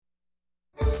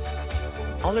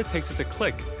All it takes is a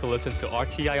click to listen to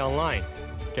RTI online.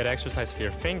 Get exercise for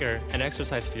your finger and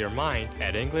exercise for your mind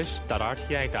at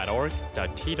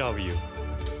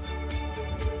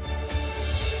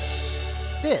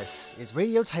english.rti.org.tw. This is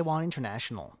Radio Taiwan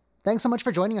International. Thanks so much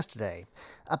for joining us today.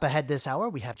 Up ahead this hour,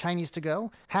 we have Chinese to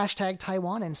go, hashtag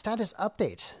Taiwan, and status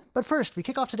update. But first, we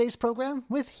kick off today's program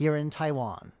with Here in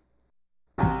Taiwan.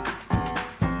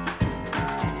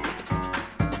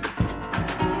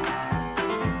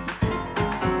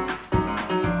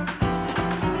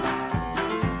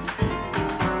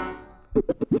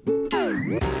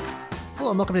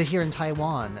 Hello and welcome to Here in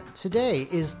Taiwan. Today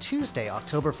is Tuesday,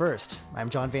 October 1st. I'm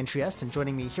John Van Trieste, and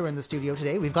joining me here in the studio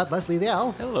today, we've got Leslie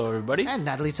Liao. Hello, everybody. And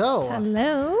Natalie To.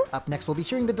 Hello. Up next, we'll be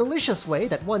hearing the delicious way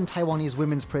that one Taiwanese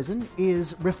women's prison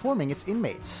is reforming its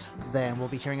inmates. Then we'll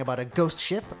be hearing about a ghost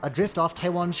ship adrift off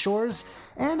Taiwan's shores,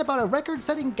 and about a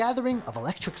record-setting gathering of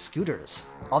electric scooters.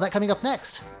 All that coming up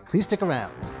next. Please stick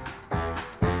around.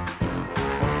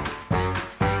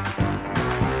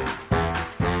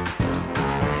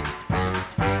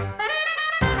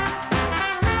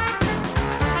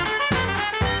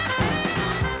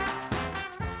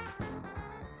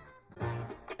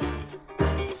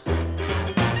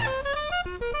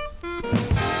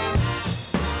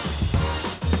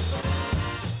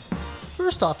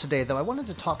 First off today, though, I wanted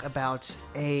to talk about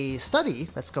a study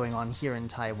that's going on here in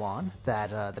Taiwan that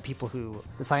the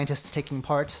scientists taking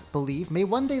part believe may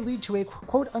one day lead to a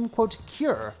quote-unquote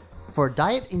cure for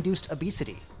diet-induced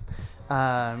obesity.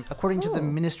 According to the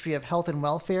Ministry of Health and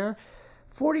Welfare,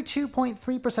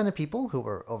 42.3% of people who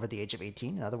were over the age of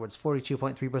 18, in other words,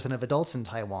 42.3% of adults in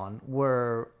Taiwan,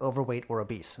 were overweight or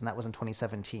obese, and that was in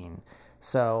 2017.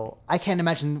 So I can't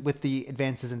imagine with the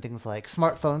advances in things like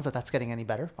smartphones that that's getting any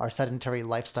better. Our sedentary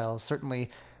lifestyles certainly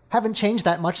haven't changed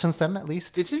that much since then, at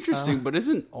least. It's interesting, but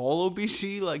isn't all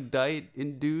obesity like diet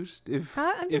induced? This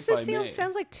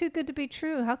sounds like too good to be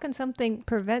true. How can something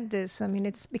prevent this? I mean,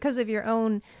 it's because of your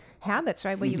own habits,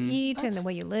 right? What you eat and the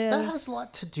way you live. That has a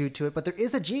lot to do to it, but there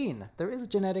is a gene. There is a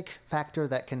genetic factor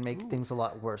that can make things a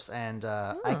lot worse. And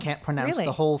I can't pronounce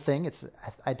the whole thing.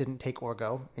 I didn't take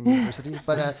Orgo in university,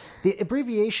 but the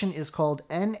abbreviation is called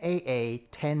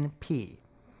NAA10P.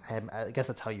 I guess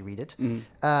that's how you read it.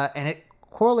 And it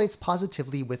correlates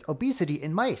positively with obesity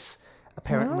in mice.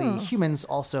 Apparently, humans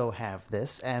also have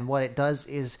this, and what it does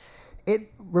is it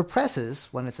represses,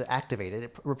 when it's activated,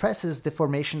 it represses the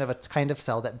formation of a kind of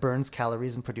cell that burns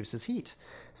calories and produces heat.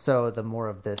 So the more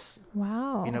of this,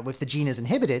 if the gene is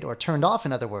inhibited or turned off,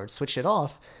 in other words, switch it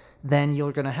off, then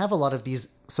you're going to have a lot of these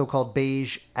so-called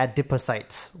beige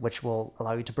adipocytes, which will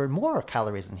allow you to burn more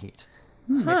calories and heat.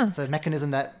 It's a mechanism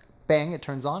that, bang, it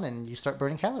turns on and you start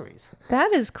burning calories.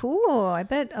 That is cool. I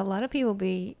bet a lot of people will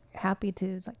be happy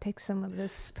to take some of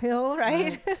this pill,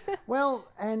 right? Well,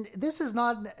 and this is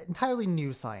not entirely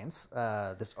new science.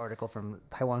 This article from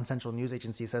Taiwan Central News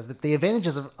Agency says that the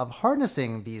advantages of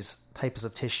harnessing these types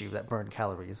of tissue that burn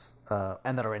calories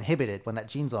and that are inhibited when that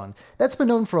gene's on, that's been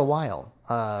known for a while.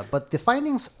 But the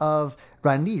findings of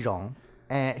Ran Lirong,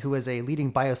 who is a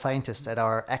leading bioscientist at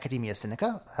our Academia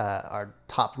Sinica, our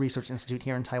top research institute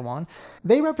here in Taiwan,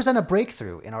 they represent a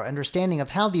breakthrough in our understanding of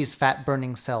how these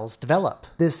fat-burning cells develop.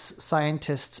 This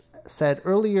scientist said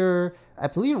earlier, I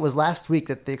believe it was last week,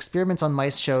 that the experiments on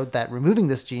mice showed that removing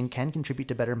this gene can contribute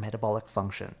to better metabolic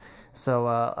function. So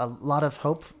a lot of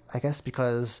hope, I guess,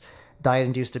 because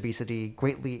diet-induced obesity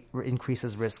greatly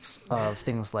increases risks of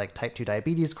things like type 2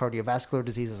 diabetes, cardiovascular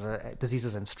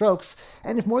diseases, and strokes.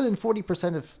 And if more than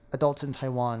 40% of adults in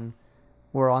Taiwan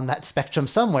were on that spectrum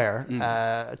somewhere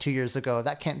 2 years ago,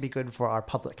 that can't be good for our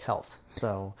public health.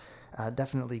 So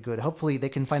definitely good. Hopefully they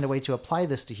can find a way to apply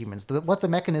this to humans. What the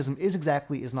mechanism is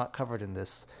exactly is not covered in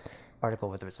this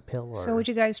article, whether it's a pill or... So would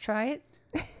you guys try it?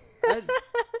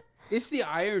 It's the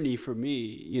irony for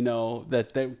me,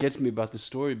 that gets me about the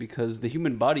story, because the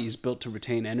human body is built to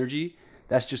retain energy.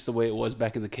 That's just the way it was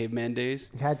back in the caveman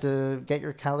days. You had to get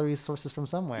your calorie sources from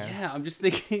somewhere. Yeah, I'm just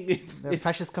thinking... They're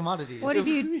precious commodities. What if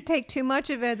you take too much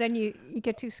of it, then you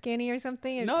get too skinny or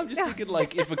something? No, I'm just thinking,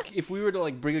 if we were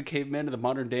to, bring a caveman to the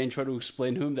modern day and try to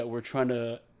explain to him that we're trying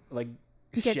to,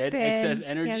 shed excess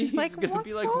energy, he's going to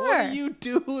be like, what are you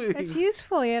doing? It's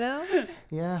useful,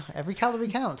 Yeah, every calorie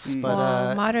counts.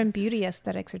 But modern beauty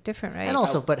aesthetics are different, right? And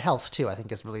also, but health too, I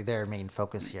think, is really their main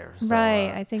focus here. So,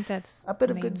 right, I think that's a bit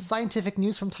of good scientific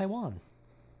news from Taiwan.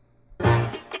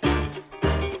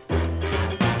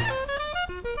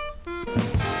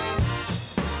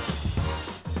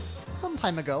 Some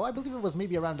time ago, I believe it was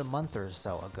maybe around a month or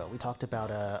so ago, we talked about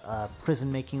a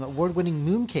prison making award-winning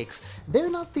mooncakes. They're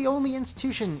not the only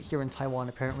institution here in Taiwan,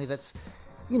 apparently, that's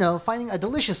finding a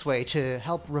delicious way to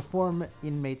help reform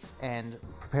inmates and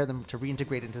prepare them to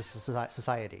reintegrate into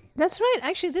society. That's right.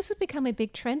 Actually, this has become a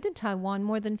big trend in Taiwan.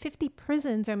 More than 50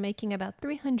 prisons are making about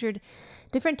 300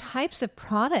 different types of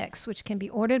products, which can be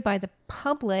ordered by the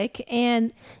public.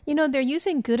 And, they're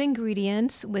using good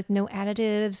ingredients with no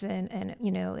additives and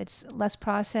it's less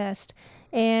processed.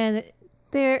 And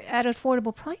they're at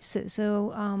affordable prices.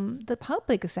 So the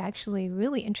public is actually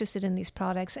really interested in these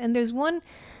products. And there's one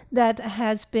that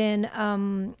has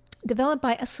been developed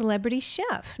by a celebrity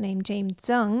chef named James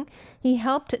Zeng. He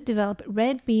helped develop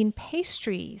red bean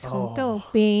pastries,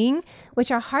 hongdou-bing,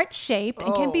 which are heart-shaped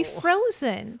and can be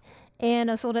frozen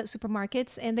and are sold at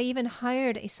supermarkets. And they even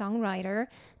hired a songwriter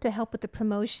to help with the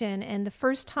promotion. And it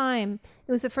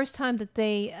was the first time that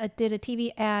they did a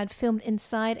TV ad filmed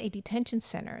inside a detention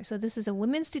center. So this is a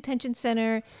women's detention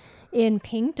center in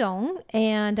Pingdong.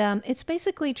 And it's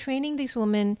basically training these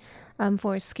women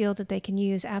for a skill that they can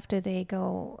use after they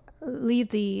leave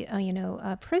the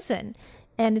prison.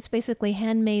 And it's basically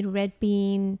handmade red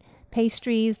bean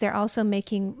pastries. They're also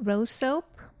making rose soap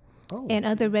and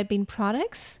other red bean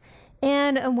products.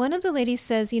 And one of the ladies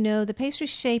says, the pastry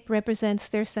shape represents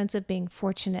their sense of being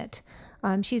fortunate.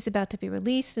 She's about to be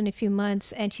released in a few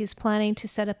months, and she's planning to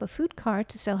set up a food cart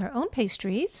to sell her own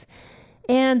pastries.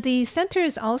 And the center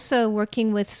is also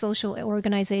working with social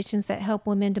organizations that help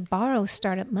women to borrow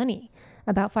startup money,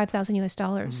 about $5,000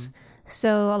 US.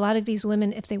 So a lot of these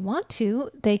women, if they want to,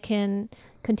 they can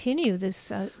continue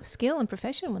this skill and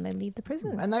profession when they leave the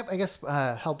prison. And that, I guess,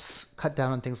 helps cut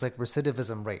down on things like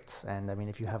recidivism rates. And I mean,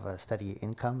 if you have a steady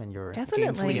income and you're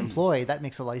gainfully employed, that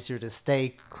makes it a lot easier to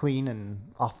stay clean and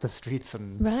off the streets.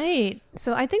 Right.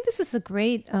 So I think this is a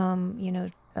great,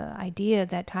 idea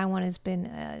that Taiwan has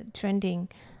been trending.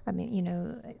 I mean,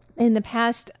 in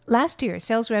the last year,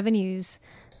 sales revenues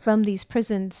from these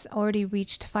prisons already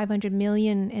reached 500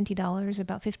 million NT dollars,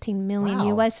 about 15 million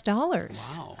US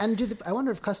dollars. Wow. And I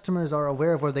wonder if customers are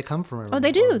aware of where they come from? Oh,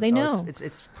 they do. They know.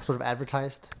 It's sort of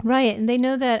advertised? Right. And they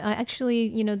know that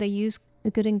actually, they use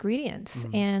good ingredients.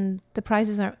 And the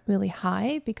prices aren't really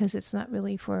high because it's not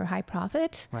really for high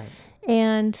profit. Right.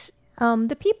 And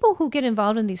the people who get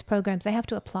involved in these programs, they have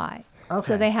to apply. Okay.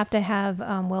 So they have to have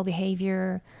well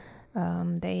behavior.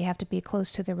 They have to be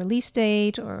close to their release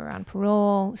date or on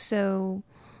parole. So,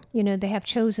 they have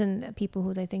chosen people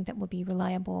who they think that will be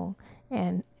reliable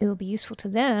and it will be useful to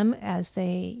them as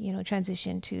they,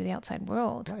 transition to the outside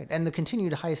world. Right. And the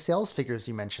continued high sales figures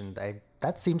you mentioned,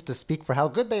 that seems to speak for how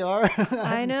good they are.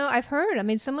 I know. I've heard. I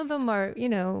mean, some of them are,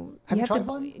 Have you tried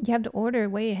one? You have to order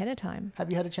way ahead of time.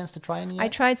 Have you had a chance to try any yet? I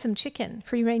tried some chicken,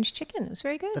 free-range chicken. It was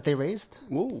very good. That they raised?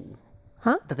 Whoa.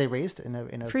 Huh? That they raised in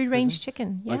a free-range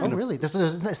chicken. Yeah. Oh, really?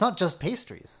 It's not just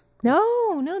pastries.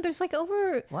 No, there's like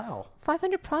over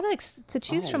 500 products to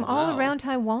choose from all around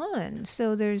Taiwan.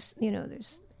 So there's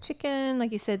chicken,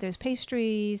 like you said, there's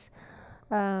pastries.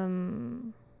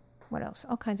 What else?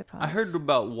 All kinds of products. I heard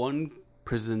about one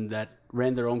prison that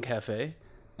ran their own cafe,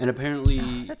 and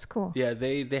apparently that's cool. Yeah,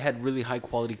 they had really high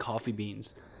quality coffee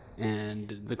beans,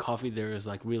 and the coffee there is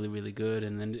like really, really good.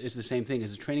 And then it's the same thing.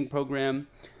 It's a training program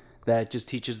that just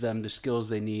teaches them the skills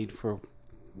they need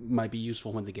might be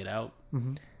useful when they get out.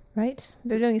 Mm-hmm. Right.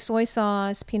 They're doing soy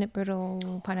sauce, peanut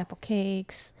brittle, pineapple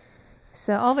cakes.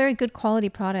 So all very good quality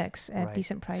products at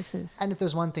decent prices. And if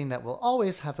there's one thing that will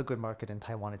always have a good market in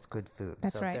Taiwan, it's good food.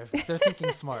 That's so right. They're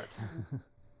thinking smart.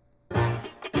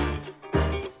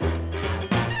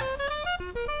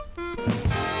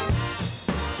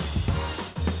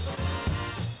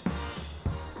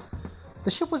 The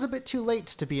ship was a bit too late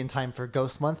to be in time for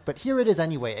Ghost Month, but here it is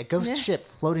anyway, a ghost ship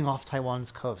floating off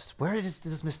Taiwan's coast. Where is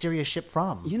this mysterious ship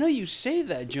from? You say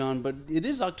that, John, but it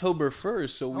is October 1st,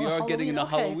 so we are getting into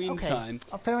Halloween time.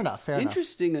 Oh, fair enough.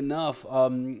 Interesting enough,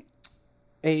 an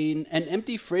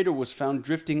empty freighter was found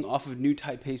drifting off of New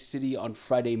Taipei City on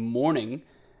Friday morning.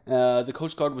 The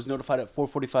Coast Guard was notified at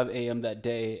 4:45 a.m. that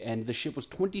day, and the ship was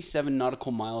 27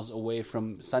 nautical miles away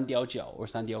from Sandiaojiao, or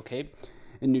Sandiao Cape,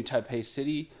 in New Taipei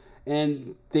City.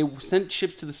 And they sent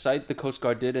ships to the site, the Coast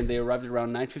Guard did, and they arrived at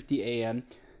around 9:50 a.m.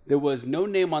 There was no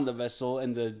name on the vessel,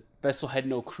 and the vessel had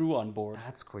no crew on board.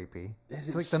 That's creepy.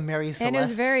 It's like the Mary Celeste. And it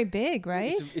was very big,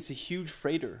 right? It's a huge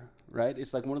freighter, right?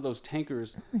 It's like one of those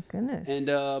tankers. Oh, my goodness.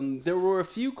 And there were a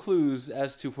few clues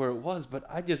as to where it was, but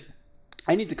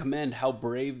I need to commend how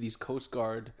brave these Coast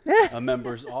Guard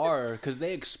members are, because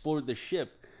they explored the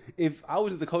ship. If I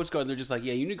was at the Coast Guard and they're just like,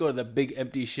 yeah, you need to go to the big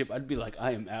empty ship, I'd be like,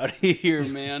 I am out of here,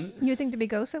 man. You think to be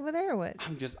ghosts over there or what?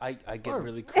 I get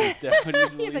really creeped out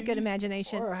easily. You have a good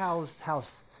imagination. Or how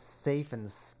safe and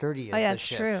sturdy as Oh, yeah, the that's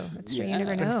ship. true. That's true. Yeah. You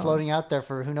never It's Been know. floating out there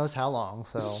for who knows how long.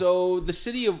 So the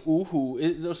city of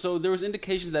Uhu. So there was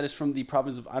indications that it's from the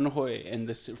province of Anhui and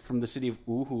from the city of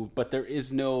Uhu, but there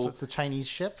is no. So it's a Chinese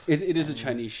ship. It is a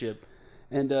Chinese ship,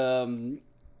 and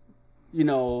you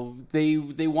know they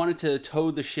wanted to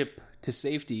tow the ship to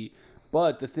safety,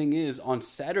 but the thing is, on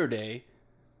Saturday,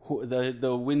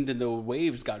 the wind and the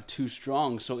waves got too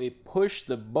strong, so it pushed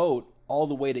the boat all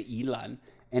the way to Ilan,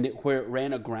 and where it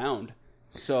ran aground.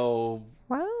 So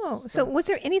Wow. So was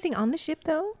there anything on the ship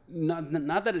though?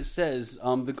 not that it says.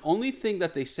 The only thing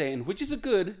that they say, and which is a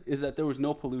good, is that there was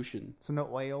no pollution. So no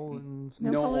oil and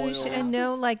No, No pollution oil. and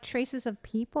no like traces of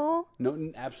people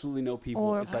No, absolutely no people.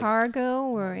 or It's like cargo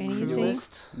or anything.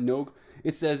 list. no.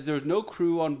 It says there's no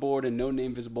crew on board and no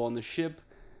name visible on the ship.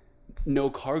 No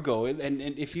cargo, and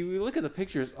if you look at the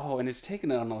pictures, and it's taken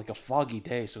on like a foggy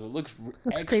day, so it looks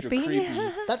Looks extra creepy.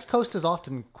 That coast is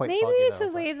often quite Maybe foggy, it's though, a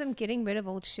but- way of them getting rid of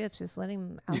old ships, just letting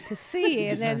them out to sea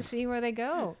and then see where they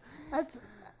go.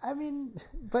 I mean,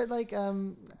 but like,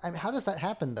 how does that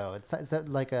happen though? Is that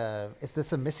like is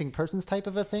this a missing persons type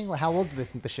of a thing? Like, how old do they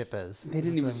think the ship is? They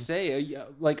didn't even say.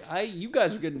 You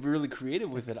guys are getting really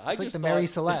creative with it. I It's like just the thought, Mary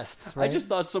Celeste, right? I just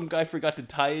thought some guy forgot to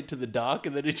tie it to the dock,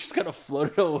 and then it just kind of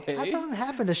floated away. That doesn't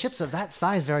happen to ships of that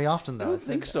size very often, though. I don't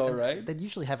think so, right? They'd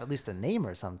usually have at least a name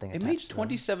or something. It attached made to them.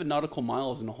 27 nautical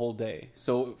miles in a whole day.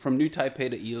 So from New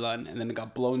Taipei to Ilan, and then it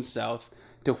got blown south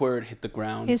to where it hit the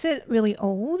ground. Is it really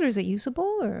old or is it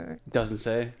usable or? Doesn't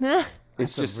say. Nah.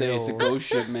 It's just a say it's a real- ghost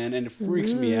ship, man, and it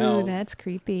freaks me Ooh, out. That's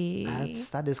creepy. That is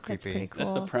That's creepy. pretty cool.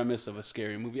 That's the premise of a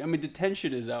scary movie. I mean,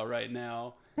 Detention is out right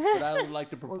now, but I would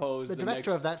like to Well, propose the director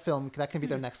next, of that film, that can be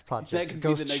their next project. that could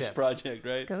Ghost be the next Ship. project,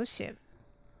 right? Ghost ship.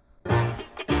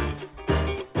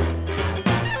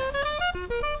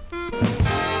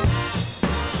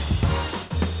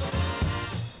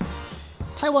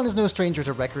 Taiwan is no stranger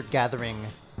to record gathering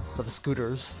of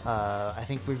scooters. I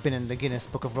think we've been in the Guinness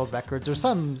Book of World Records or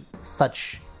some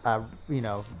such,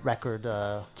 record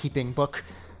keeping book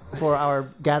for our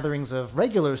gatherings of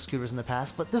regular scooters in the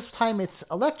past. But this time it's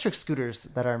electric scooters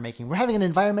that are making. We're having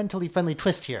an environmentally friendly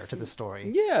twist here to the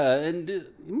story. Yeah, and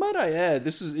might I add,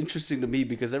 this is interesting to me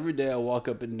because every day I walk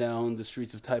up and down the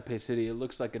streets of Taipei City, it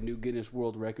looks like a new Guinness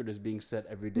World Record is being set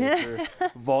every day for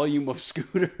volume of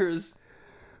scooters.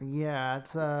 Yeah,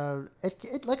 it's it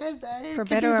For can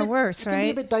better be a or bit- worse, it can be a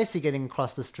right? bit dicey getting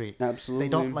across the street. Absolutely. They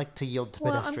don't like to yield to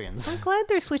Well, pedestrians. I'm glad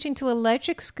they're switching to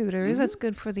electric scooters. Mm-hmm. That's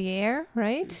good for the air,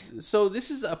 right? So this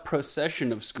is a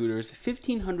procession of scooters,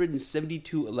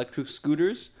 1,572 electric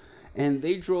scooters, and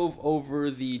they drove over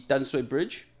the Danshui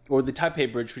Bridge, or the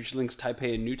Taipei Bridge, which links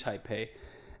Taipei and New Taipei.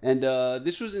 And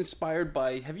this was inspired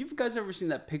by, have you guys ever seen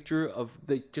that picture of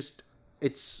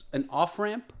it's an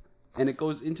off-ramp, and it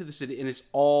goes into the city, and it's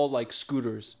all like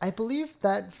scooters. I believe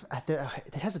that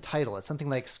it has a title. It's something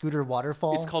like Scooter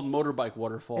Waterfall. It's called Motorbike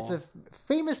Waterfall. It's a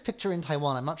famous picture in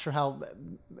Taiwan. I'm not sure how,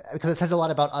 because it says a lot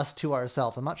about us to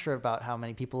ourselves. I'm not sure about how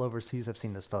many people overseas have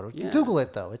seen this photo. Yeah. Google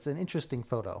it, though. It's an interesting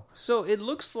photo. So it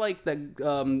looks like that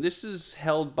this is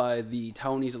held by the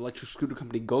Taiwanese electric scooter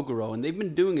company Gogoro, and they've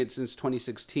been doing it since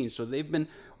 2016. So they've been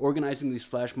organizing these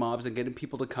flash mobs and getting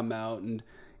people to come out and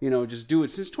just do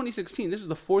it since 2016. This is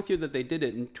the fourth year that they did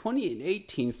it. In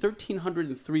 2018,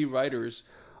 1,303 riders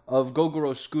of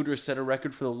Gogoro scooters set a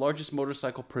record for the largest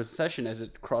motorcycle procession as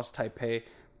it crossed Taipei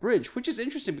Bridge, which is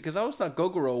interesting because I always thought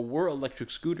Gogoro were electric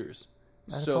scooters.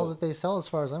 That's all that they sell, as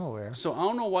far as I'm aware. So I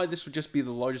don't know why this would just be the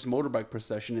largest motorbike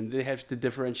procession, and they have to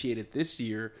differentiate it this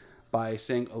year by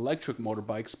saying electric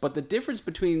motorbikes. But the difference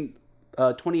between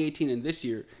 2018 and this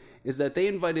year is that they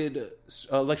invited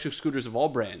electric scooters of all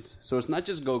brands. So it's not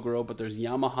just Gogoro, but there's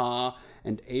Yamaha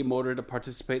and A-Motor to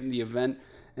participate in the event.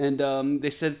 And they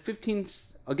said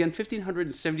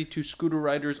 1,572 scooter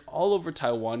riders all over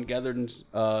Taiwan gathered in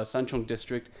Sanchong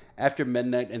District after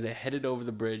midnight, and they headed over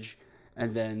the bridge.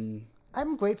 And then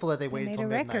I'm grateful that they waited made till a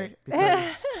midnight. record.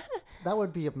 Because that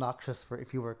would be obnoxious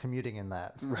if you were commuting in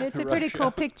that. It's a pretty Russia.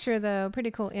 cool picture, though.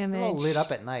 Pretty cool image. They're all lit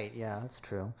up at night. Yeah, that's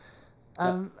true.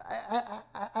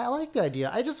 I like the idea.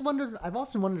 I've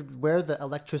often wondered where the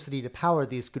electricity to power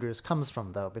these scooters comes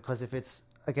from, though, because if it's,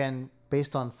 again,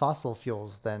 based on fossil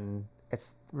fuels, then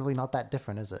it's really not that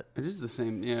different, is it? it is the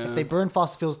same, yeah. If they burn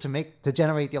fossil fuels to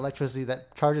generate the electricity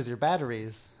that charges your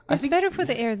batteries, It's better for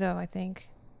the air, though, I think.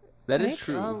 That is Right?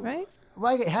 true. Right?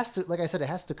 well, it has to. Like I said, it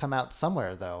has to come out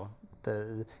somewhere, though.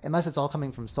 Unless it's all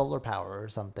coming from solar power or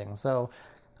something. So,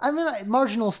 I mean,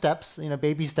 marginal steps,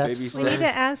 baby steps. Baby We steps. need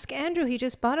to ask Andrew. He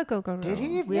just bought a Gogoro. Did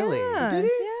he really? Yeah. Did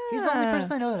he? Yeah. He's the only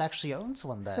person I know that actually owns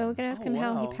one. Then So we can ask Oh, him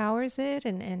how wow. he powers it.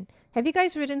 And have you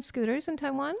guys ridden scooters in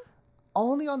Taiwan?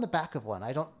 only on the back of one.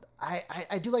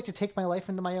 I do like to take my life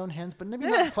into my own hands, but maybe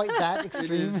not quite that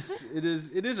extreme. It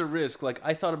is a risk. Like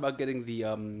I thought about getting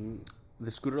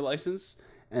the scooter license,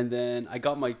 and then I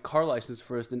got my car license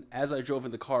first. And as I drove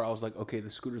in the car, I was like, okay, the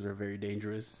scooters are very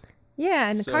dangerous. Yeah,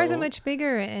 and the cars are So- much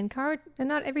bigger, and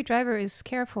not every driver is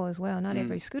careful as well. Not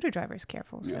every scooter driver is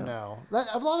careful. So No,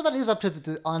 a lot of that is up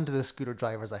to onto the scooter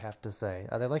drivers. I have to say,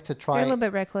 they like to they're try. a little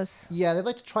bit reckless. Yeah, they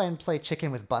like to try and play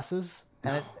chicken with buses,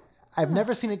 and I've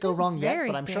never seen it go wrong yet, Very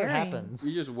but I'm sure it daring. happens.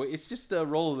 You just wait. It's just a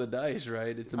roll of the dice,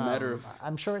 right? It's a matter of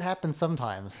I'm sure it happens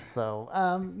sometimes. So,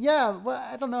 yeah, well,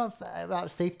 I don't know about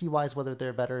safety-wise whether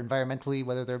they're better, environmentally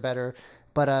whether they're better,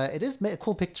 but it is a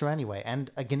cool picture anyway,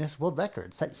 and a Guinness World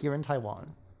Record set here in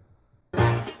Taiwan.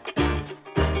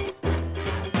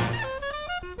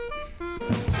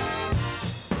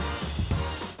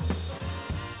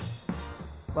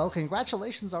 Well,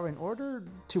 congratulations are in order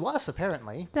to us,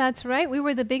 apparently. That's right. We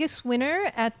were the biggest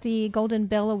winner at the Golden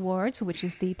Bell Awards, which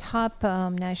is the top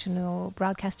national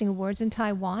broadcasting awards in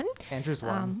Taiwan. Andrew's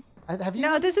won. Have you?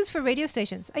 No, this is for radio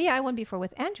stations. Oh, yeah, I won before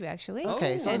with Andrew, actually.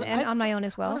 Okay, so and on my own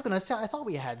as I well. was going to say, I thought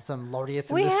we had some laureates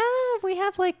in We this.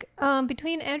 have like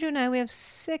between Andrew and I, we have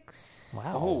 6.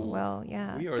 Wow. Oh, Well,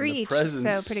 yeah, we are in 3 the each. presence.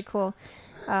 So pretty cool.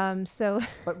 So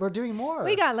But we're doing more.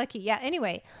 we got lucky. Yeah.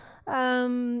 Anyway,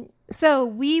 so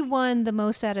we won the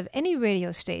most out of any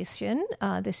radio station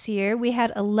this year. We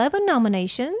had 11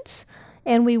 nominations,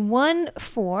 and we won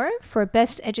 4 for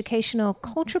Best Educational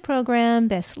Culture Program,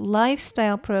 Best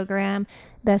Lifestyle Program,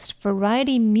 Best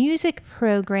Variety Music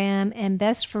Program, and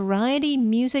Best Variety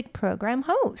Music Program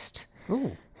Host.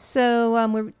 Ooh. So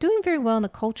we're doing very well in the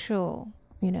cultural,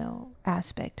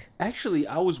 aspect. Actually,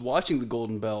 I was watching the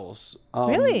Golden Bells.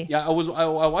 Really? Yeah, I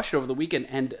watched it over the weekend,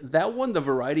 and that one, the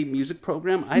variety music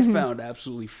program, I found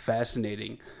absolutely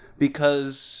fascinating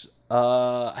because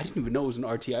I didn't even know it was an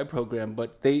RTI program,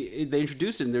 but they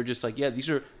introduced it, and they're just like, yeah, these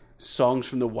are songs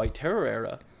from the White Terror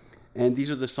era, and these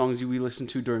are the songs we listened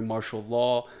to during martial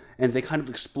law. And they kind of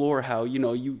explore how,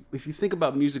 if you think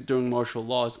about music during martial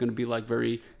law, it's going to be like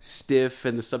very stiff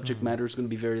and the subject matter is going to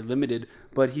be very limited.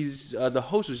 But the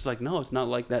host was just like, no, it's not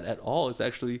like that at all. It's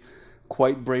actually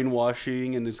quite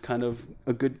brainwashing and it's kind of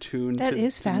a good tune. That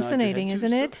is to nod your head fascinating, to.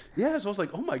 isn't it? Yeah, so I was like,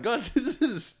 oh my God, this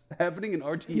is happening in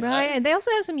RTI. Right, and they also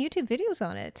have some YouTube videos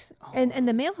on it. And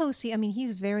the male host,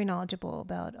 he's very knowledgeable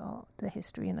about all the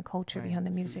history and the culture behind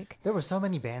the music. There were so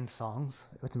many banned songs.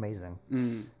 It's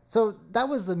amazing. So that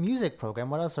was the music program.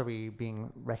 What else are we being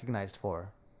recognized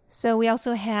for? So we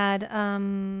also had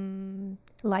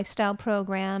lifestyle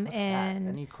program What's and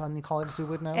that? Any colleagues who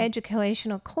would know?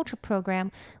 educational culture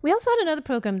program. We also had another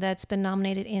program that's been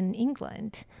nominated in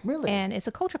England. Really? And it's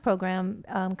a culture program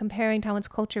comparing Taiwan's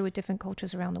culture with different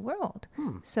cultures around the world.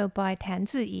 So by Tan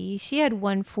Ziyi, she had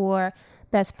won for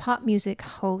Best Pop Music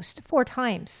Host 4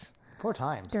 times 4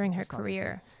 times during her That's not easy.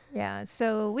 career. Yeah,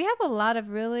 so we have a lot of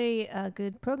really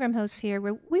good program hosts here.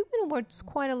 We win awards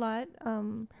quite a lot.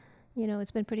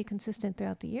 It's been pretty consistent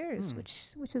throughout the years,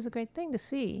 which is a great thing to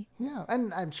see. Yeah,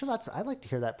 and I'm sure I'd like to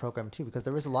hear that program too because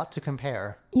there is a lot to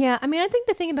compare. Yeah, I think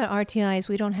the thing about RTI is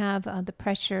we don't have the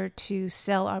pressure to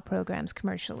sell our programs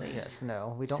commercially. Yes,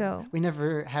 no, we don't. So- we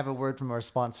never have a word from our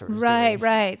sponsors. do Right, we?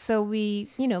 right. So we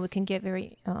can get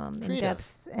very in Creative.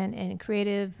 depth and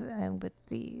creative with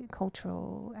the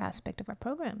cultural aspect of our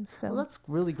programs. So Well, that's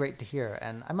really great to hear.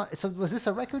 And I'm not, so was this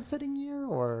a record-setting year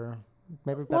or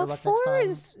maybe better well, luck 4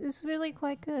 next time? is really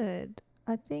quite good.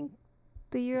 I think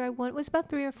the year I won was about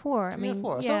 3 or 4. 3 or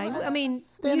 4. Yeah, So,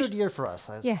 standard year for us.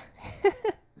 Yeah.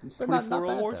 It's But not 24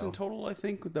 bad, awards though. in total, I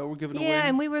think, that were given away. Yeah,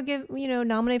 and we were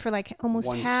nominated for like almost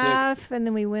 1/6. half, and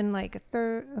then we win like a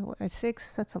third, a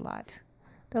 6th. That's a lot.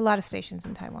 There are a lot of stations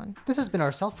in Taiwan. This has been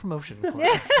our self-promotion.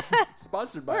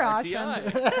 Sponsored by We're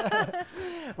RTI.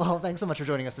 Well, thanks so much for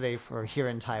joining us today for Here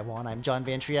in Taiwan. I'm John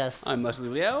Van Trieste. I'm Leslie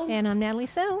Liao. And I'm Natalie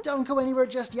So. Don't go anywhere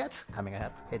just yet. Coming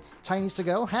up, it's Chinese to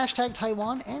go,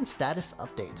 #Taiwan, and status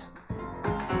update.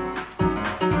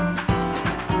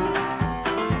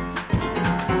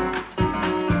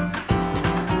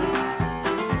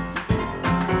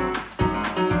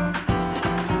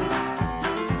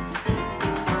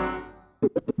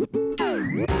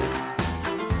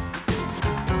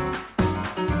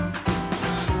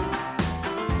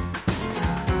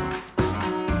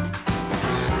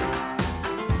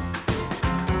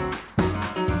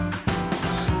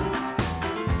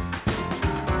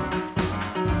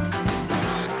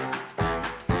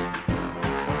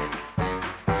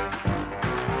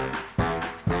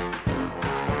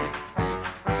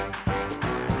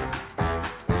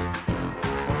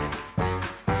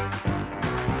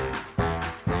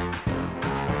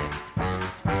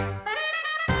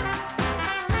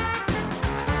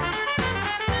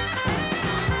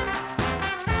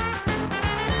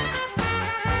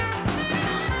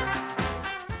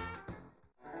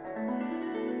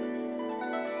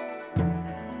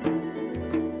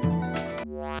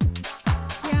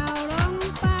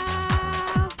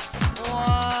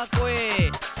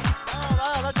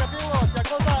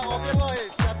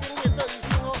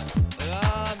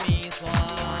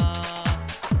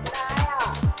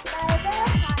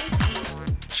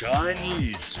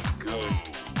 Chinese to go.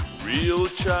 Real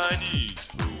Chinese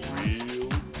for real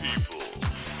people.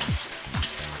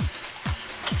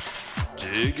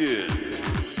 Dig in.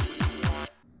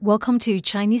 Welcome to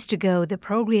Chinese to Go, the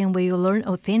program where you learn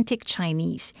authentic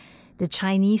Chinese, the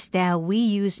Chinese that we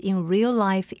use in real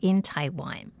life in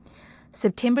Taiwan.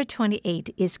 September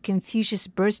 28 is Confucius'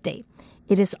 birthday.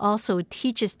 It is also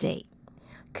Teacher's Day.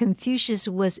 Confucius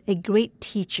was a great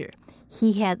teacher.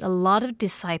 He had a lot of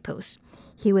disciples.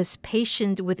 He was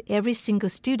patient with every single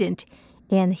student,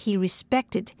 and he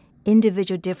respected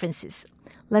individual differences.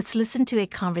 Let's listen to a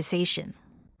conversation.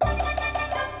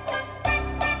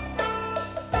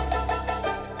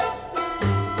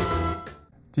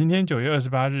 今天9月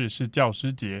28日是教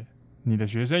师节，你的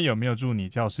学生有没有祝你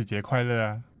教师节快乐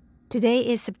啊？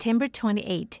 Today is September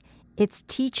 28. It's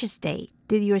Teacher's Day.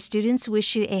 Did your students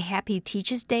wish you a happy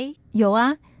Teacher's Day? 有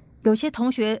啊，有些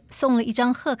同学送了一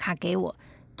张贺卡给我，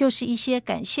就是一些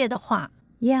感谢的话。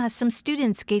Yeah, some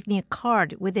students gave me a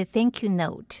card with a thank you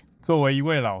note. 作为一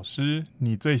位老师，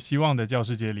你最希望的教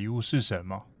师节礼物是什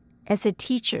么？ As a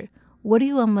teacher, what do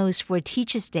you want most for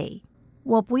Teacher's Day?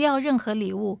 我不要任何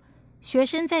礼物，学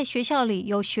生在学校里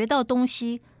有学到东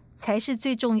西才是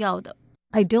最重要的。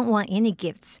I don't want any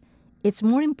gifts. It's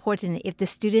more important if the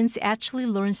students actually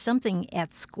learn something at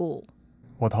school.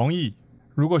 我同意。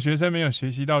如果学生没有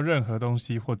学习到任何东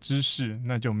西或知识，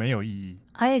那就没有意义。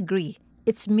 I agree.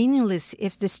 It's meaningless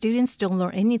if the students don't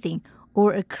learn anything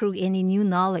or accrue any new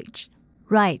knowledge.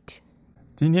 Right.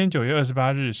 今天9月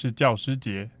28日是教师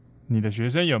节，你的学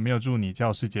生有没有祝你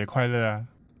教师节快乐啊？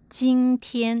今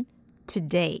天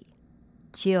today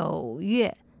 9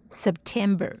月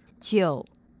September 9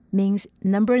 means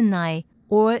number 9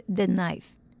 or the 9th.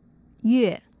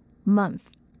 月 month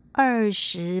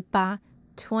 28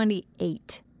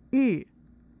 28日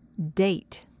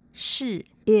date 是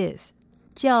is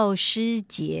教师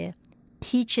节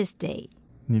Teacher's Day.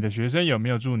 你的学生有没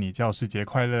有祝你教师节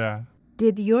快乐啊？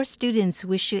 Did your students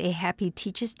wish you a happy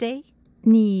Teacher's Day?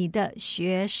 你的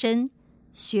学生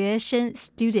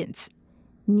students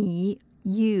你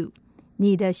you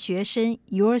你的学生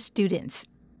your students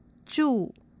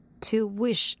祝 to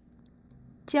wish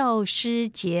教师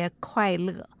节快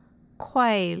乐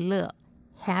快乐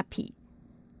happy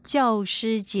教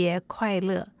师节快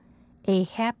乐 a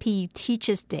happy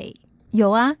Teacher's Day.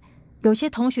 有啊，有些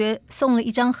同学送了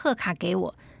一张贺卡给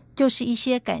我，就是一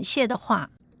些感谢的话。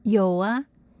有啊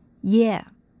Yeah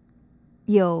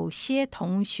有些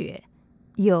同学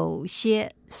有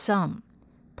些 some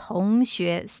同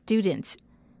学 students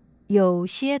有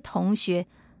些同学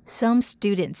some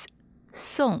students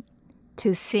送 to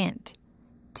send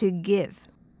to give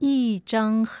一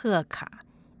张贺卡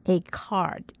a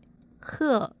card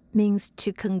贺 means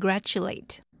to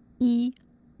congratulate 一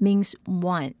means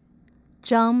one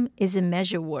张 is a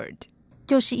measure word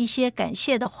就是一些感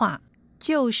谢的话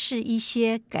就是一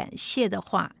些感谢的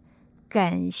话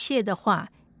感谢的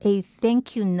话 a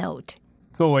thank you note.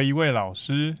 作为一位老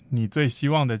师，你最希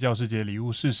望的教师节礼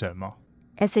物是什么？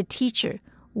 As a teacher,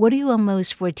 what do you want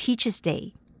most for Teacher's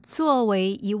Day? 作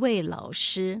为一位老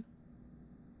师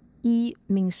一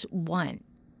means one.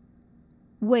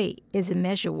 位 is a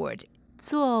measure word.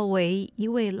 作为一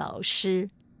位老师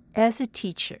as a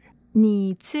teacher,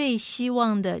 你最希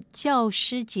望的教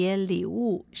师节礼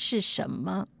物是什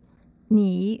么？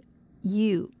你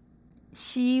you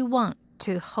希望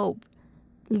to hope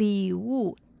礼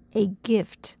物 a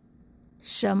gift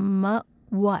什么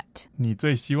what 你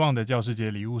最希望的教师节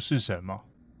礼物是什么？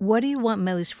 What do you want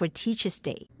most for Teacher's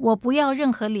Day? 我不要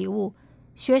任何礼物，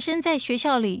学生在学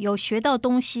校里有学到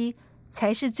东西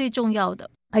才是最重要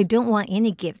的。I don't want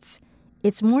any gifts.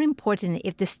 It's more important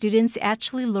if the students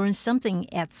actually learn something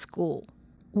at school.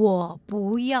 我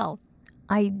不要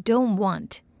I don't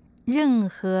want 任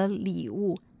何礼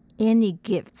物 any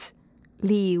gifts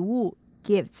礼物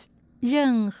gifts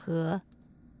任何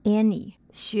any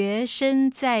学生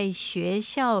在学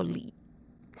校里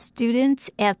students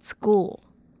at school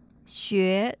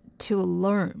学 to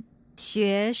learn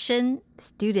学生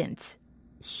students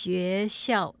学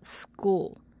校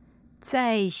school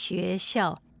在学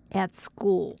校 at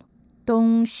school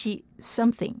东西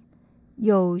something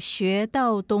有学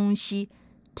到东西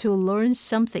to learn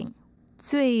something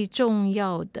最重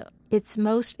要的 it's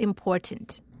most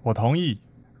important. 我同意。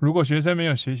如果学生没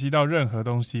有学习到任何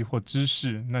东西或知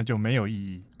识，那就没有意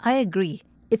义。 I agree.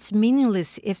 It's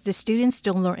meaningless if the students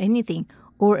don't learn anything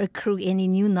or accrue any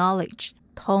new knowledge.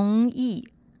 同意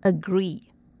agree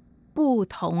不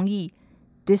同意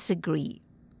disagree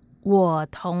我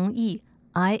同意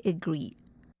I agree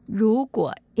如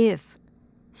果 if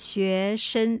学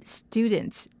生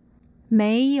students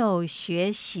没有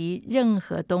学习任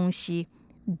何东西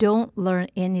don't learn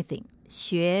anything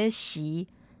学习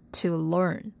to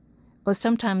learn or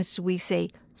sometimes we say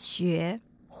学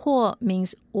或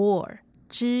means or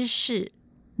知识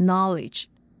knowledge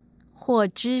或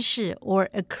知识 or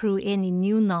accrue any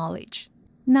new knowledge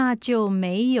那就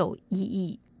没有意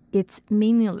义 it's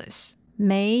meaningless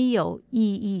没有意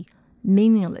义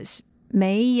meaningless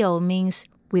没有 means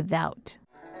without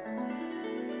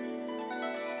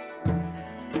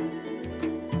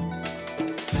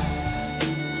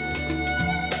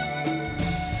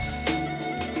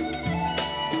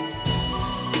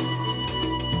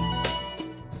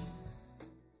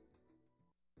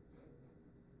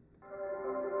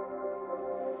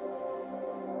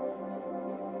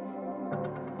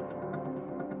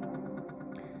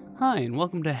Hi, and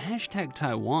welcome to Hashtag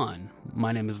Taiwan.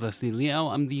 My name is Leslie Liao.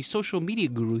 I'm the social media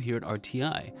guru here at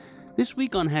RTI. This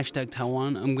week on Hashtag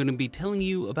Taiwan, I'm going to be telling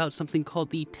you about something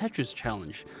called the Tetris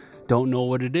Challenge. Don't know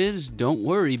what it is? Don't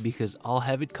worry, because I'll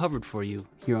have it covered for you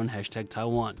here on Hashtag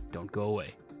Taiwan. Don't go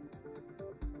away.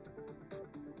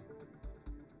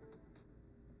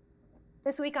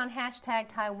 This week on Hashtag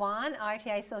Taiwan,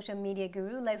 RTI social media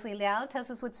guru Leslie Liao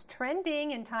tells us what's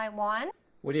trending in Taiwan.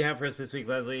 What do you have for us this week,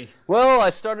 Leslie? Well,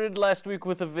 I started last week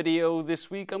with a video.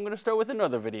 This week, I'm going to start with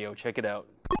another video. Check it out.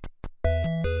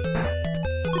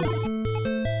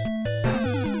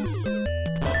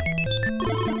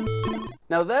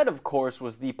 Now that, of course,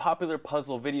 was the popular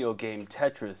puzzle video game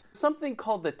Tetris. Something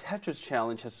called the Tetris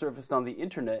Challenge has surfaced on the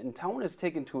internet, and Taiwan has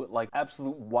taken to it like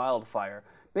absolute wildfire.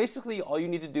 Basically, all you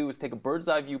need to do is take a bird's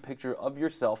eye view picture of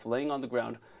yourself laying on the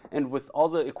ground and with all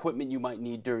the equipment you might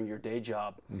need during your day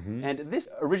job. And this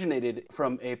originated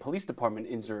from a police department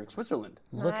in Zurich, Switzerland.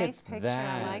 Look Nice at picture.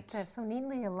 that. I like that. So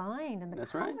neatly aligned and the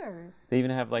That's right. colors. They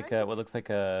even have like what looks like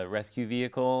a rescue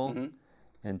vehicle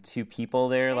and two people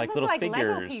there, They like look little like figures.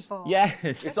 Lego people. Yes.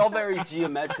 It's all very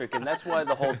geometric, and that's why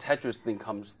the whole Tetris thing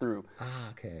comes through.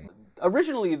 Okay.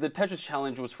 Originally, the Tetris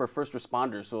Challenge was for first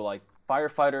responders, so like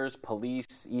firefighters,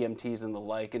 police, EMTs, and the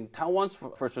like. And Taiwan's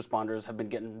first responders have been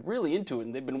getting really into it,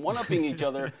 and they've been one-upping each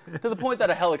other to the point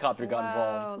that a helicopter got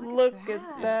involved. Look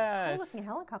at that. Cool looking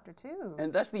helicopter too.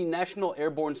 And that's the National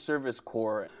Airborne Service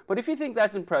Corps. But if you think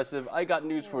that's impressive, I got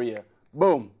news for you.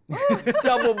 Boom.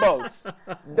 Double boats.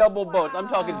 Double boats. I'm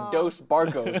talking Dos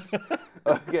Barcos.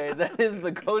 Okay, that is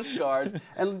the Coast Guards.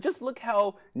 And just look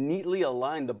how neatly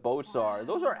aligned the boats are.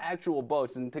 Those are actual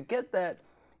boats. And to get that,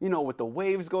 you know, with the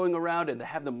waves going around and to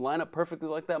have them line up perfectly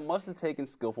like that must have taken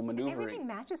skillful maneuvering. Everything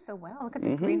matches so well. Look at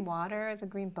the green water, the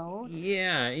green boats.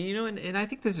 Yeah, you know, and I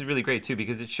think this is really great too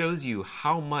because it shows you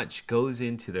how much goes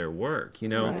into their work. You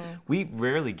know, we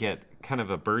rarely get kind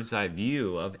of a bird's eye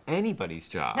view of anybody's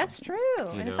job. That's true.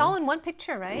 And it's know? all in one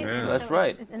picture, right? Yeah. That's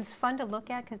right. And it's fun to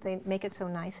look at because they make it so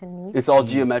nice and neat. It's all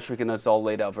geometric and it's all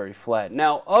laid out very flat.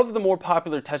 Now, of the more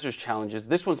popular Tetris challenges,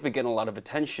 this one's been getting a lot of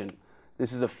attention.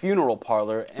 This is a funeral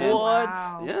parlor. And What?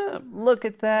 Wow. Yeah. Look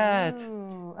at that.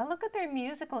 Ooh, oh, look at their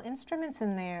musical instruments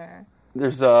in there.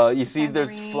 There's you see there's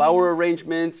Tambourines. flower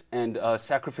arrangements and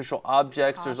sacrificial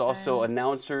objects. There's also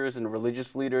announcers and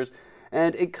religious leaders.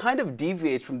 And it kind of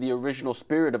deviates from the original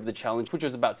spirit of the challenge, which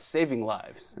was about saving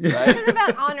lives, right? This is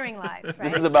about honoring lives, right?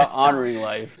 This is about honoring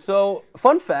life. So,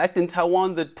 fun fact, in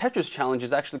Taiwan, the Tetris Challenge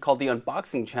is actually called the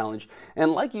Unboxing Challenge.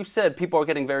 And like you said, people are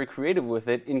getting very creative with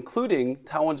it, including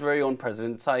Taiwan's very own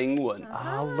president, Tsai Ing-wen.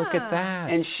 Oh, look at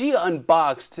that. And she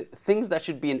unboxed things that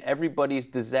should be in everybody's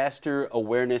disaster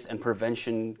awareness and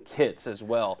prevention kits as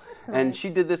well. And she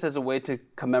did this as a way to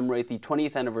commemorate the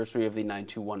 20th anniversary of the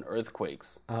 9/21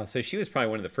 earthquakes. So she was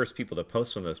probably one of the first people to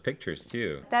post one of those pictures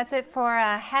too. That's it for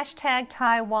Hashtag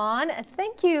Taiwan.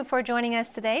 Thank you for joining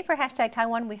us today for Hashtag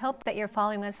Taiwan. We hope that you're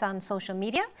following us on social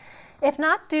media. If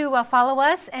not, do follow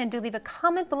us and do leave a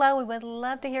comment below. We would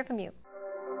love to hear from you.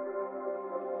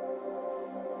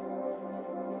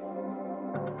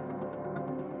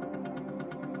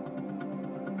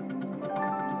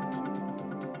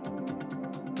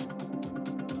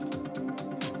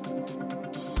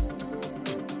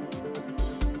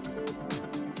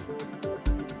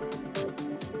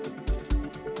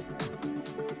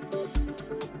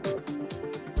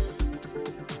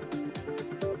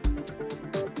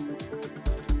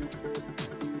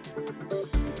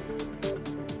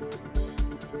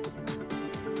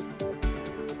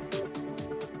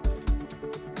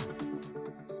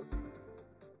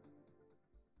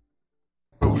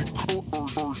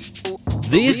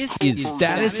 This is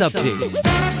Status Update.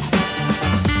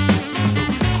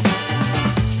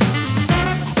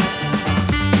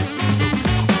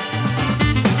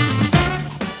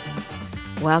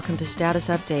 Welcome to Status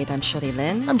Update. I'm Shirley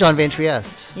Lin. I'm John Van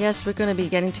Trieste. Yes, we're going to be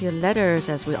getting to your letters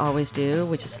as we always do.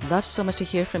 We just love so much to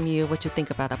hear from you, what you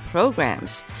think about our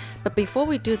programs. But before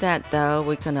we do that, though,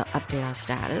 we're going to update our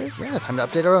status. Yeah, time to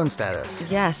update our own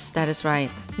status. Yes, that is right.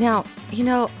 Now,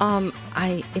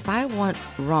 if I weren't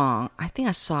wrong, I think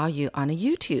I saw you on a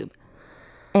YouTube.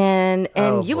 And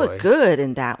you were good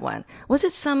in that one. Was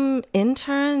it some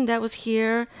intern that was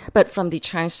here, but from the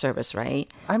Chinese service,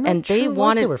 right? I'm not sure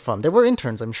what they were from. They were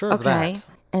interns, I'm sure of that.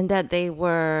 And that they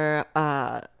were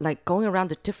going around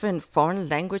the different foreign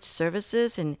language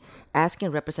services and asking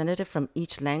a representative from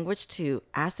each language to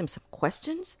ask them some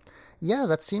questions? Yeah,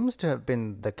 that seems to have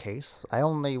been the case. I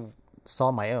only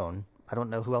saw my own. I don't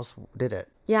know who else did it.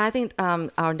 Yeah, I think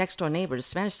our next door neighbor, the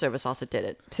Spanish service, also did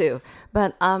it too.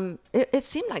 But it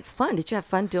seemed like fun. Did you have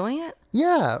fun doing it?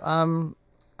 Yeah,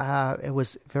 it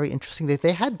was very interesting.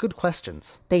 They had good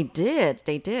questions. They did.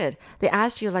 They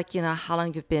asked you, how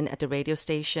long you've been at the radio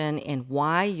station and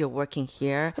why you're working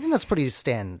here. I think that's pretty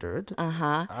standard.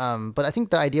 But I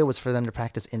think the idea was for them to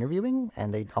practice interviewing,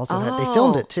 and they also they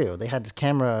filmed it too. They had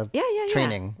camera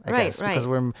training, I guess, because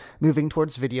we're moving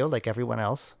towards video like everyone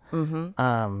else.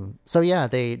 So yeah,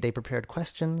 they prepared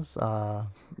questions.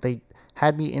 They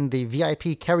had me in the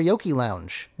VIP karaoke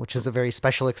lounge, which is a very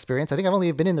special experience. I think I've only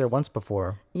been in there once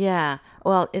before. Yeah,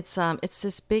 well, it's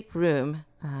this big room,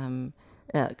 kind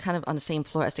of on the same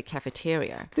floor as the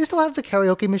cafeteria. Do they still have the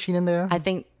karaoke machine in there? I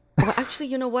think. Well, actually,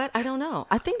 you know what? I don't know.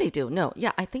 I think they do. No,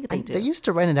 yeah, I think they do. They used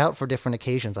to rent it out for different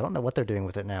occasions. I don't know what they're doing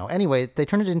with it now. Anyway, they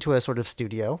turned it into a sort of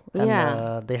studio.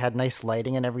 And, they had nice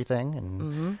lighting and everything.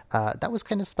 And that was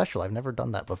kind of special. I've never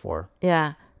done that before.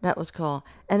 Yeah, that was cool.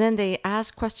 And then they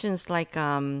asked questions like,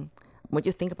 what do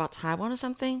you think about Taiwan or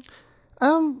something?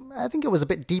 I think it was a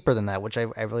bit deeper than that, which I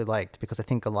really liked, because I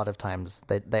think a lot of times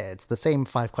it's the same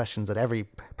 5 questions that every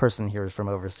person here from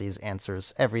overseas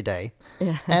answers every day.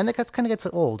 Yeah. And it kind of gets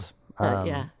old.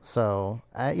 So,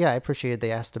 I appreciated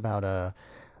they asked about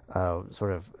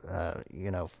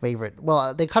favorite.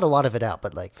 Well, they cut a lot of it out,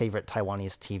 but like favorite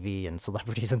Taiwanese TV and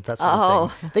celebrities and that sort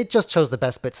of thing. They just chose the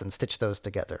best bits and stitched those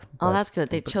together. That's good.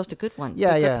 They chose the good one.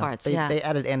 Yeah, the good parts. They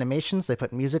added animations. They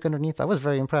put music underneath. I was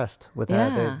very impressed with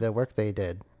the work they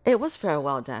did. It was very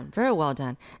well done. Very well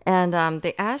done. And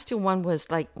they asked you, one was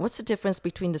like, what's the difference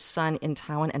between the sun in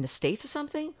Taiwan and the States or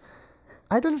something?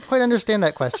 I don't quite understand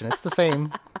that question. It's the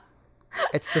same.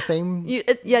 It's the same.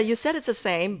 You said it's the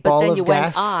same, but then you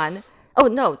went on. Oh,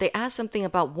 no, they asked something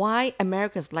about why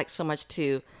Americans like so much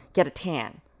to get a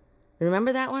tan.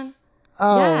 Remember that one?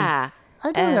 Oh, yeah.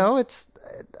 I don't know.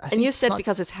 And you said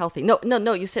because it's healthy.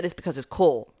 No, you said it's because it's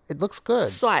cool. It looks good.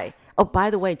 帅. Oh, by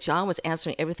the way, John was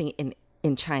answering everything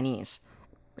in Chinese.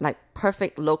 Like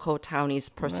perfect local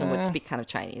Taiwanese person would speak kind of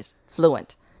Chinese.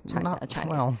 Fluent. Chinese.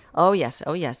 Well, oh yes,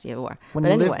 you were.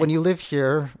 When you live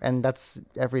here, and that's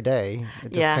every day,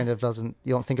 it just kind of doesn't.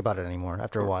 You don't think about it anymore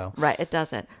after a while. Right, it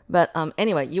doesn't. But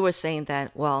anyway, you were saying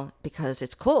that because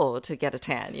it's cool to get a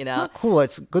tan. Not cool.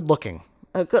 It's good looking.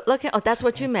 Good looking. Oh, that's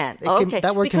what you meant. Okay,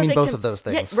 that word can mean both of those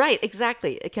things. Yeah, right,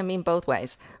 exactly. It can mean both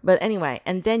ways. But anyway,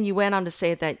 and then you went on to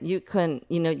say that you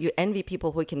you envy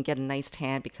people who can get a nice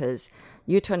tan because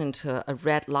you turn into a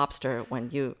red lobster when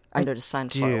you under the sun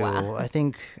for a while. I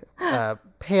think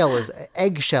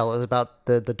eggshell is about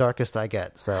the darkest I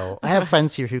get. So I have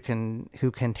friends here who can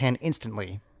tan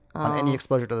instantly on any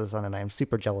exposure to the sun, and I'm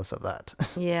super jealous of that.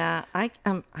 Yeah, I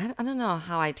don't know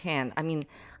how I tan. I mean,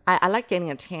 I like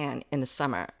getting a tan in the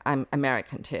summer. I'm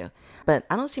American too, but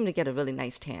I don't seem to get a really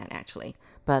nice tan actually.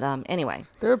 But anyway,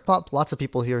 there are lots of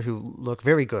people here who look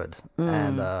very good,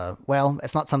 and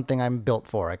it's not something I'm built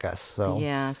for, I guess. So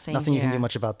yeah, same nothing here. You can do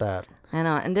much about that. I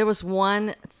know. And there was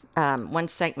one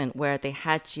segment where they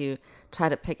had you try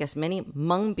to pick as many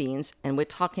mung beans, and we're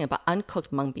talking about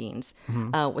uncooked mung beans,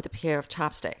 with a pair of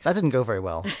chopsticks. That didn't go very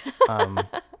well.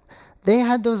 They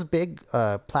had those big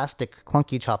plastic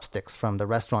clunky chopsticks from the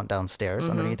restaurant downstairs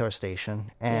underneath our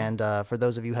station. And for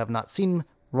those of you who have not seen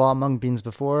raw mung beans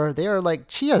before, they are like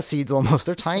chia seeds almost.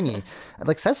 They're tiny,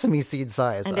 like sesame seed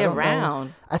size. And they're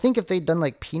round. I think if they'd done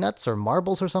like peanuts or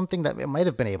marbles or something, that it might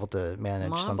have been able to manage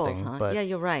marbles, something. Huh? But yeah,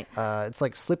 you're right. It's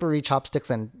like slippery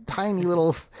chopsticks and tiny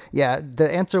little... Yeah,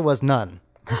 the answer was none.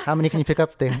 How many can you pick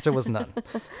up? The answer was none.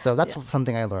 So that's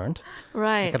something I learned.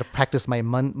 Right. I got to practice my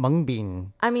mung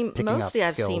bean. I mean, mostly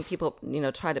I've seen people,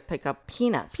 try to pick up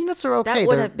peanuts. Peanuts are okay. That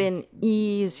would have been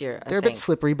easier. They're a bit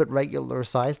slippery, but regular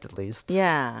sized at least.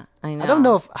 Yeah. I know. I don't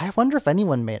know if I wonder if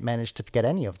anyone managed to get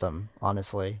any of them.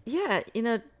 Honestly, Yeah,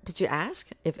 did you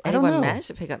ask if I don't anyone know. managed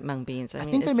to pick up mung beans? I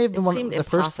think they may have been the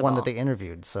first one that they they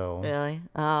interviewed. So really.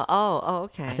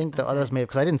 Okay. I think the others may have,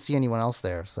 because I didn't see anyone else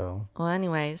there. So Well,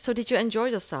 anyway, so did you enjoy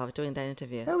yourself doing that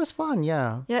interview? it was fun.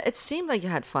 Yeah. Yeah, it seemed like you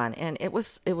had fun, and it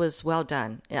was well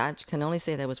done. Yeah, I can only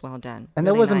say that it was well done. And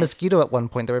there Really was a nice. mosquito at one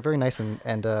point. They were very nice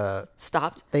and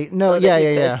Stopped. they no so that yeah you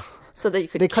yeah could- yeah. So that you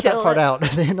could They cut that kill part it? out.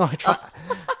 I tried.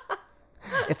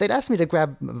 If they'd asked me to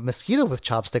grab a mosquito with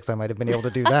chopsticks, I might have been able to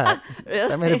do that. Really?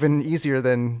 That might have been easier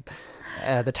than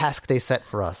the task they set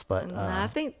for us. But I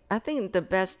think the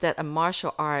best that a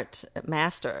martial art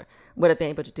master would have been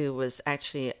able to do was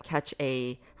actually catch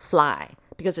a fly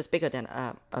because it's bigger than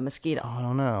a mosquito. I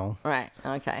don't know. Right.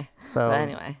 Okay. So But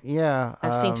anyway, yeah,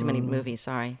 I've seen too many movies.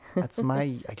 Sorry. That's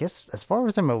I guess, as far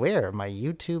as I'm aware, my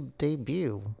YouTube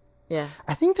debut. Yeah.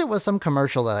 I think there was some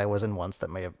commercial that I was in once that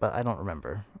may have, but I don't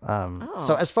remember.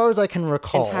 So as far as I can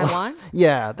recall, In Taiwan?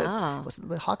 yeah, Oh. was it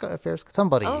the Hakka Affairs?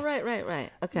 Somebody. Oh, right.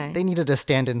 Okay. They needed a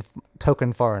stand-in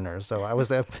token foreigner, so I was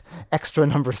the extra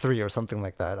number 3 or something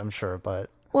like that. I'm sure, but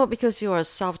Well, because you're a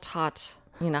self-taught,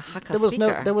 Hakka there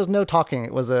was speaker. no talking.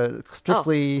 It was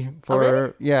strictly for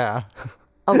really? yeah.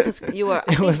 Oh, because you were.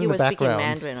 I It think was you in were the speaking background.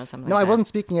 Mandarin or something. No, like I that. wasn't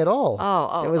speaking at all.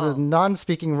 Oh, it was a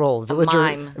non-speaking role,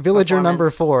 mime villager number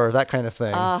performance. 4, that kind of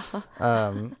thing.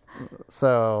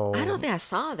 So I don't think I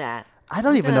saw that. I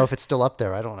don't even know if it's still up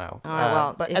there. I don't know. All right,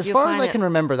 well, but if as you far as find I it- can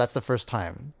remember, that's the first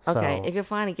time. Okay, So, if you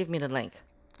find it, give me the link.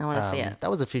 I want to see it. that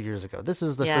was a few years ago. This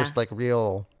is the Yeah. first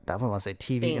real, I don't want to say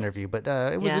TV Thing. interview, but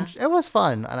it was Yeah. it was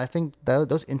fun, and I think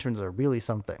those interns are really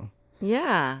something.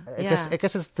 Yeah. I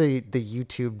guess it's the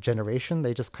YouTube generation.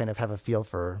 They just kind of have a feel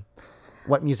for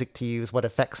what music to use, what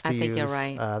effects to I use. think you're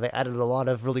right. They added a lot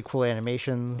of really cool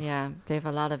animations. Yeah, they have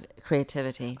a lot of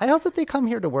creativity. I hope that they come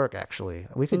here to work. Actually,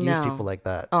 we could use No. people like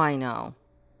that. Oh, I know.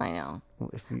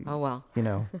 If you, Oh well, you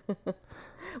know,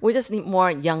 we just need more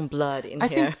young blood in I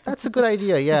here. think that's a good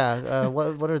idea. Yeah.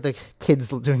 What are the kids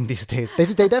doing these days? They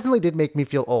definitely did make me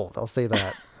feel old. I'll say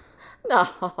that. No,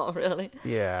 really.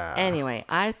 Yeah. Anyway,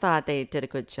 I thought they did a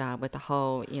good job with the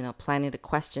whole, planning the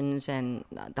questions and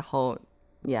the whole,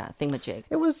 thingamajig.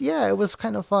 It was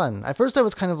kind of fun. At first, I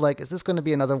was kind of like, is this going to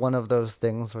be another one of those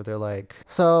things where they're like,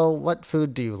 so what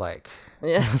food do you like?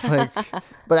 Yeah. It's like,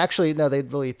 but actually, no, they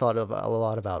really thought a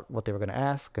lot about what they were going to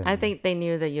ask. And I think they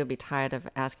knew that you'd be tired of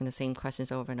asking the same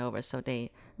questions over and over, so they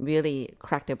really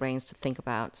cracked their brains to think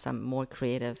about some more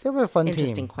creative, they were a fun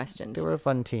interesting team. questions. They were a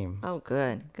fun team. Oh,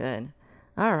 good.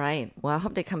 All right. Well, I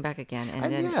hope they come back again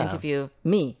and then yeah. interview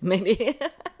me, maybe.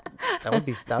 That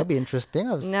would be interesting.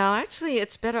 No, actually,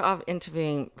 it's better off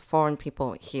interviewing foreign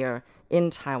people here in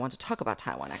Taiwan to talk about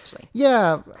Taiwan, actually.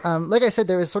 Yeah, like I said,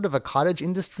 there is sort of a cottage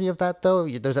industry of that, though.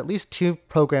 There's at least 2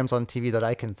 programs on TV that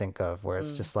I can think of where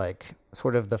it's just like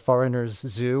sort of the foreigners'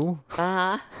 zoo.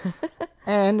 Uh-huh.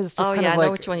 And it's just Oh, kind yeah, of I like...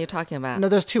 know which one you're talking about. No,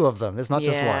 there's 2 of them. There's not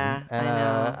just Yeah, one. And I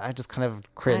know. I just kind of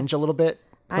cringe a little bit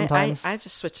sometimes. I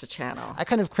just switched the channel. I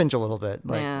kind of cringe a little bit.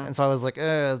 Yeah. And so I was like,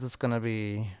 is this going to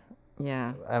be...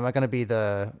 Yeah. Am I going to be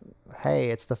the,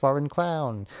 hey, it's the foreign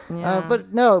clown? Yeah.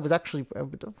 But no, it was actually,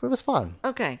 it was fun.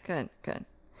 Okay, good.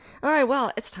 All right,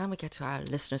 well, it's time we get to our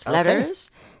listeners' Okay.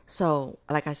 letters. So,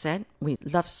 like I said, we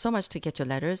love so much to get your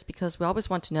letters because we always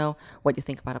want to know what you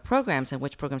think about our programs and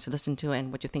which programs to listen to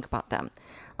and what you think about them.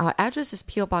 Our address is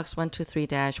P.O. Box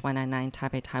 123-199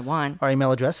 Taipei, Taiwan. Our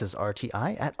email address is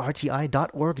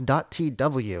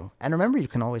rti@rti.org.tw. And remember, you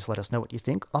can always let us know what you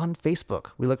think on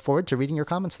Facebook. We look forward to reading your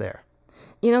comments there.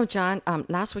 John,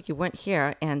 last week you weren't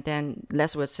here, and then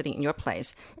Leslie was sitting in your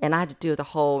place, and I had to do the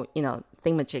whole,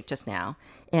 thingamajig just now.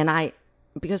 And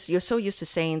because you're so used to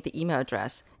saying the email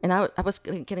address, and I was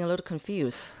getting a little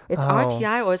confused. It's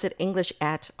RTI or is it English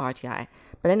at RTI?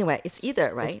 But anyway, it's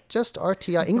either, right? It's just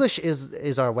RTI. English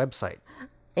is our website.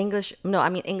 English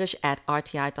at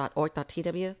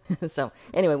rti.org.tw. So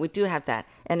anyway, we do have that.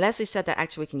 And Leslie said that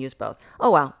actually we can use both.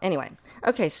 Oh, well, anyway.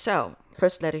 Okay, so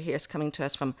first letter here is coming to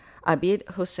us from Abid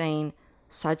Hussain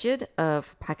Sajid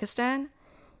of Pakistan.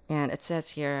 And it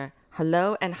says here,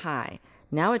 hello and hi.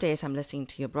 Nowadays, I'm listening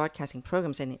to your broadcasting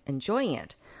programs and enjoying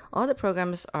it. All the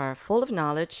programs are full of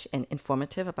knowledge and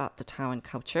informative about the Taiwan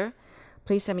culture.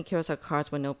 Please send me Curacao cards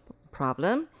with no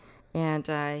problem. And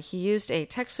he used a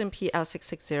Tecsun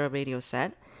PL660 radio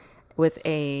set with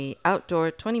a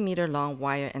outdoor 20-meter long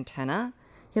wire antenna.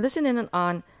 He listened in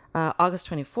on August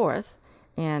 24th,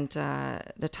 and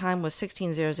the time was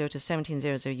 1600 to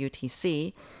 1700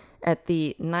 UTC at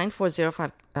the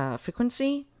 9405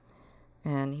 frequency.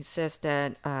 And he says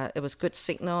that it was good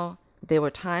signal. There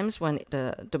were times when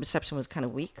the reception was kind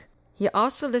of weak. He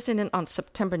also listened in on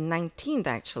September 19th,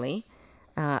 actually,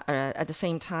 at the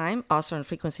same time, also on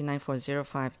frequency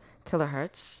 9405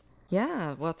 kilohertz.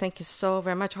 Yeah, well, thank you so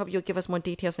very much. Hope you'll give us more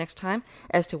details next time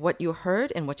as to what you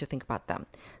heard and what you think about them.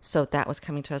 So that was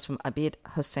coming to us from Abid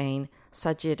Hussain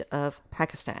Sajid of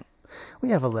Pakistan. We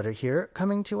have a letter here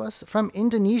coming to us from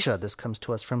Indonesia. This comes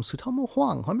to us from Sutomo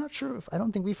Huang, who I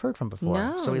don't think we've heard from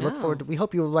before. So we look forward we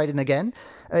hope you will write in again.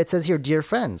 It says here, Dear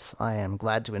friends, I am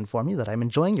glad to inform you that I'm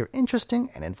enjoying your interesting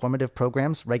and informative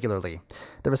programs regularly.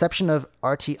 The reception of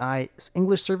RTI's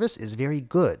English service is very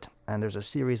good, and there's a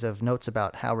series of notes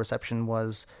about how reception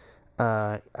was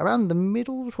around the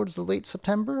middle towards the late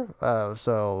September.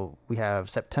 So we have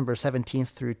September 17th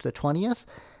through the 20th,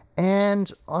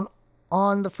 and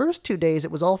on the first 2 days,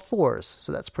 it was all 4s,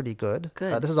 so that's pretty good.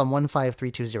 This is on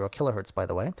 15320 kilohertz, by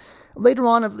the way. Later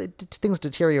on, things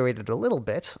deteriorated a little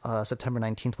bit. September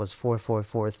 19th was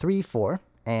 44434,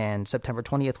 and September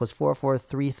 20th was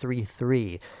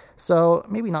 44333. So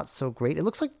maybe not so great. It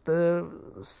looks like the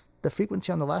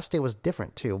frequency on the last day was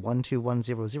different, too,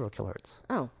 12100 kilohertz.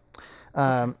 Oh.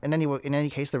 In any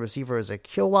case, the receiver is a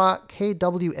Kiowa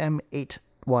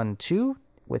KWM812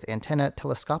 with antenna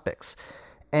telescopics.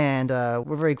 And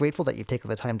we're very grateful that you've taken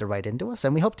the time to write into us,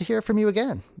 and we hope to hear from you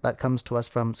again. That comes to us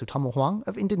from Sutomo Huang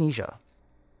of Indonesia.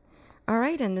 All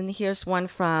right, and then here's one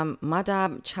from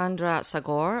Madhab Chandra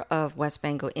Sagor of West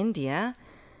Bengal, India.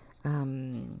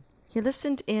 He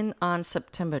listened in on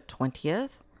September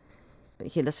 20th.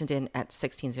 He listened in at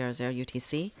 1600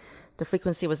 UTC. The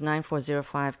frequency was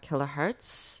 9405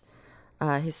 kilohertz.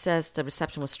 He says the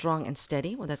reception was strong and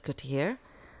steady. Well, that's good to hear.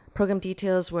 Program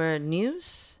details were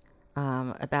news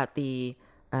about the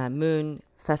Moon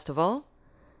Festival,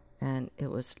 and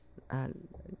it was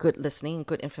good listening and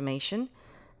good information.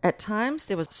 At times,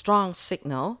 there was a strong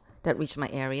signal that reached my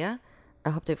area.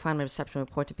 I hope they find my reception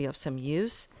report to be of some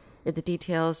use. If the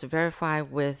details verify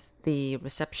with the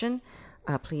reception,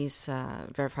 please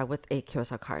verify with a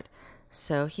QSL card.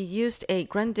 So he used a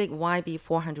Grundig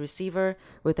YB400 receiver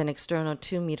with an external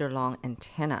 2-meter-long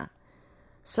antenna.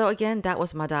 So again, that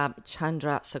was Madhab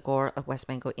Chandra Sagor of West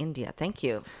Bengal, India. Thank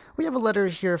you. We have a letter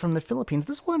here from the Philippines.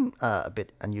 This one, a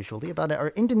bit unusually, about our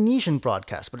Indonesian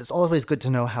broadcast, but it's always good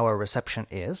to know how our reception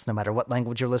is, no matter what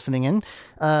language you're listening in.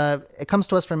 It comes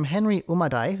to us from Henry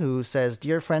Umadai, who says,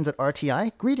 Dear friends at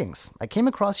RTI, greetings. I came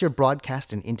across your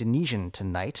broadcast in Indonesian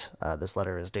tonight. This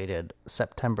letter is dated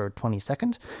September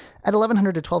 22nd at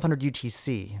 1100 to 1200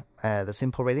 UTC. The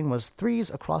SINPO rating was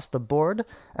 3s across the board.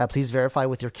 Please verify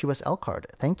with your QSL card.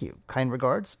 Thank you. Kind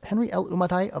regards, Henry L.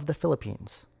 Umatay of the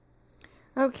Philippines.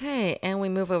 Okay, and we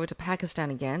move over to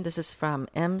Pakistan again. This is from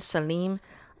M. Salim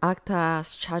Akhtar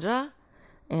Chadra,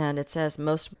 and it says,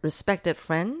 Most respected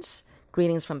friends,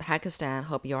 greetings from Pakistan.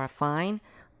 Hope you are fine.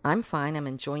 I'm fine. I'm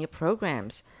enjoying your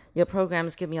programs. Your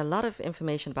programs give me a lot of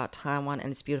information about Taiwan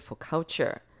and its beautiful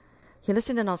culture. He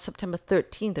listened in on September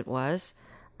 13th, it was,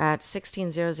 at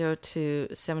 1600 to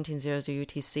 1700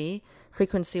 UTC.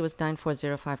 Frequency was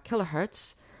 9405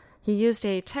 kilohertz. He used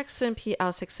a Texun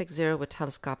PL660 with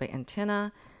telescopic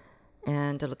antenna,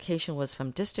 and the location was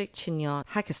from District Chinyo,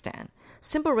 Pakistan.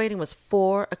 SINPO rating was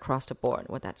 4 across the board.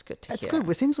 Well, that's good to hear. That's good.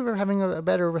 It seems we're having a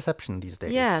better reception these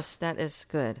days. Yes, that is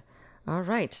good. All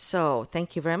right, so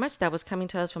thank you very much. That was coming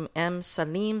to us from M.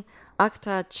 Salim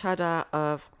Akhtar Chadha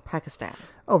of Pakistan.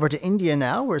 Over to India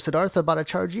now, where Siddhartha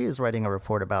Bhattacharjee is writing a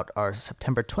report about our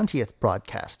September 20th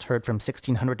broadcast, heard from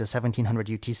 1600 to 1700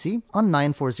 UTC on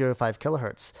 9405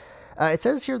 kilohertz. It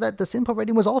says here that the SINPO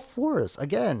rating was all 4s.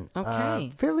 Again,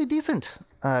 okay. Fairly decent.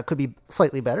 Could be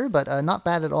slightly better, but not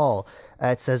bad at all.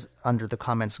 It says under the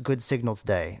comments, good signal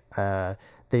today.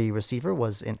 The receiver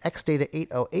was an XData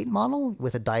 808 model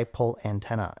with a dipole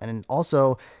antenna. And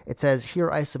also, it says, here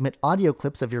I submit audio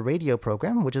clips of your radio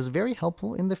program, which is very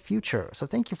helpful in the future. So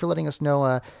thank you for letting us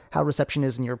know how reception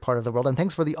is in your part of the world. And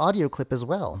thanks for the audio clip as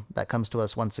well. That comes to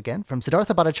us once again from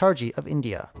Siddhartha Bhattacharjee of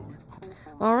India.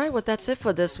 All right, well, that's it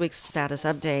for this week's status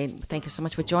update. Thank you so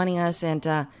much for joining us, and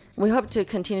we hope to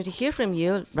continue to hear from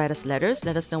you. Write us letters.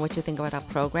 Let us know what you think about our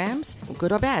programs,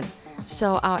 good or bad.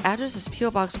 So our address is PO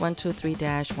Box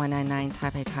 123-199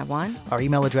 Taipei, Taiwan. Our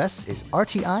email address is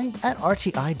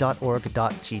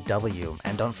rti@rti.org.tw.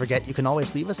 And don't forget, you can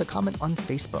always leave us a comment on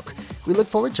Facebook. We look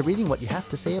forward to reading what you have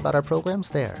to say about our programs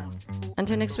there.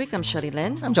 Until next week, I'm Shirley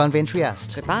Lin. I'm John Van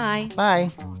Trieste. Goodbye. Bye.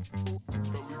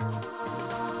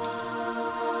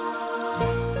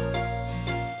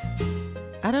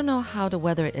 I don't know how the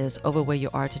weather is over where you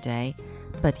are today,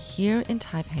 but here in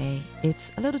Taipei,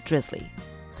 it's a little drizzly.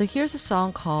 So here's a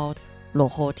song called Lo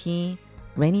Ho Ti,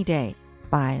 Rainy Day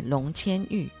by Long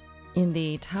Qianyu in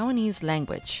the Taiwanese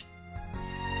language.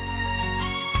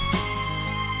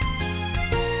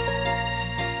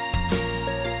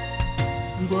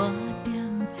 我踮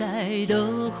在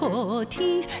落雨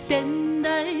天，电来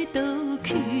倒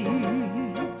去，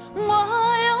我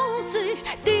用嘴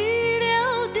治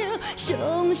疗着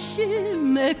伤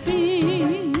心的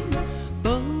病。无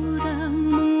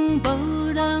人问，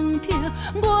无人听，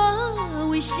我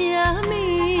为什么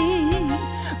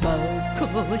无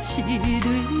可是泪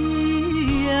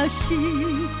也是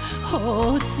雨水？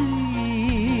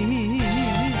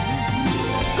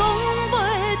讲袂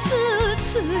出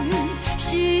嘴，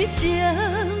是情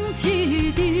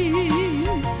一滴，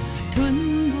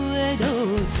吞袂落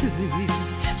嘴，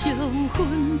将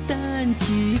分担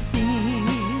一边。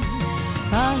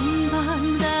茫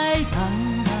茫来，茫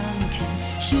茫去，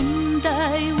心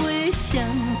内话谁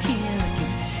听见？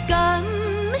敢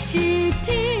是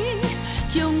天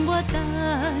将我等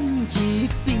一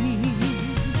边？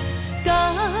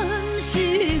敢是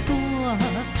我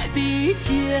比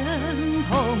情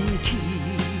放弃，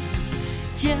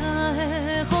才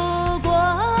会予我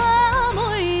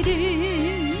每日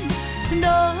落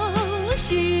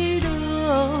是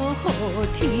落雨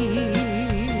天。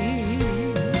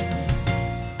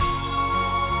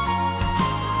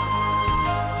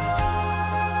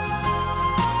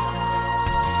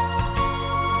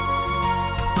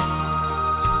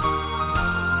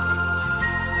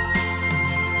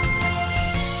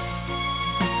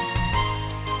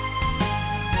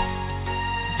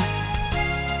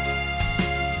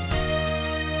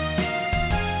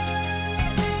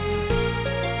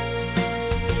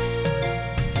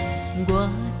我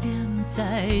踮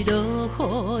在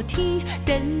落雨天，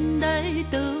电来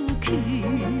倒去，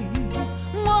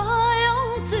我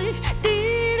用嘴治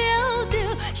疗着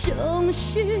伤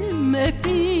心的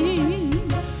病。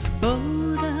无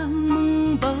人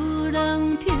问，无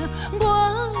人听，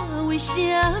我为什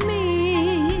么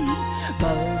无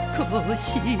可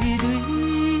是泪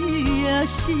也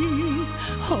是雨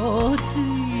水？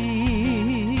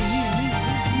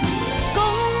讲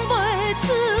袂出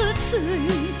嘴，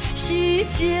是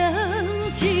情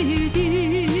一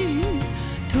滴，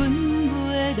吞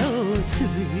袂落嘴，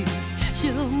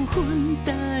将分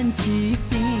担一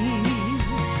边。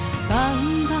茫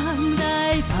茫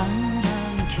来，茫茫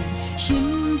去，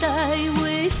心内话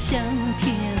谁听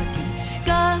见？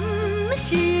敢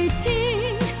是天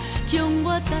将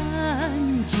我等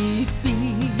一边？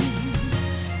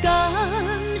敢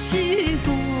是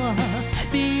我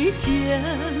比情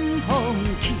放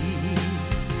弃？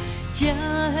才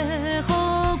会予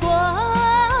我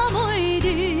每日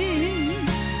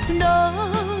落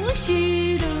是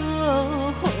落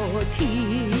雨天。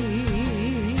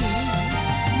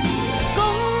讲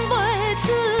袂出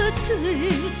嘴，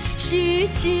是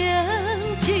情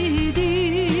一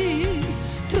滴，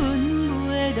吞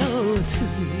袂落嘴，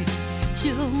将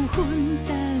分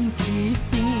担一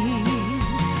边。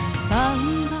茫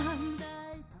茫。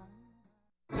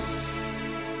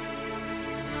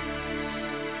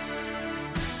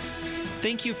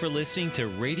Thank you for listening to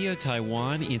Radio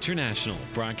Taiwan International,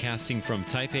 broadcasting from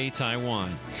Taipei,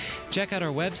 Taiwan. Check out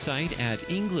our website at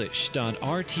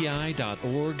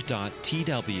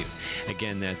english.rti.org.tw.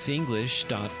 Again, that's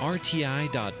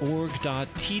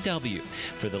english.rti.org.tw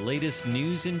for the latest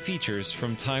news and features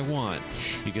from Taiwan.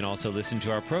 You can also listen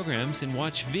to our programs and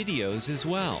watch videos as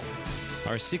well.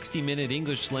 Our 60-minute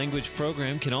English language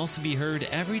program can also be heard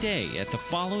every day at the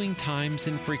following times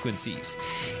and frequencies.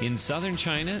 In southern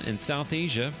China and South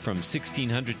Asia from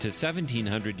 1600 to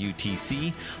 1700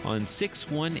 UTC on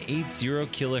 6180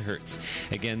 kHz.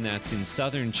 Again, that's in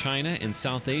southern China and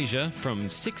South Asia from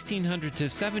 1600 to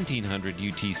 1700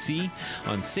 UTC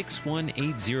on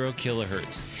 6180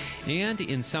 kHz. And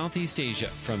in Southeast Asia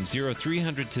from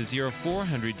 0300 to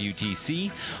 0400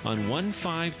 UTC on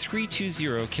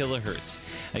 15320 kHz.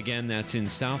 Again, that's in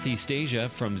Southeast Asia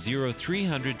from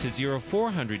 0300 to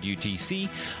 0400 UTC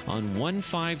on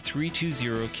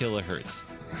 15320 kHz.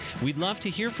 We'd love to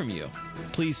hear from you.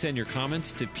 Please send your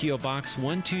comments to P.O. Box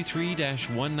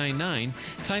 123-199,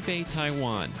 Taipei,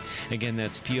 Taiwan. Again,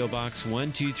 that's P.O. Box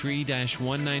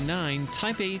 123-199,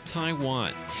 Taipei,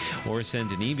 Taiwan. Or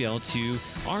send an email to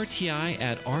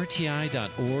rti@rti.org.tw.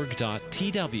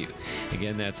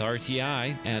 Again, that's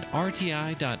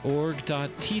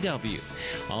rti@rti.org.tw.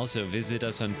 Also, visit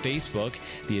us on Facebook.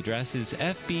 The address is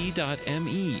fb.me/Radio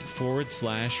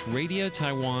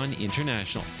Taiwan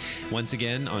International. Once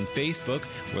again, on Facebook,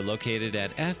 we're located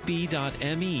at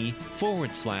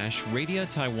fb.me/Radio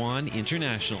Taiwan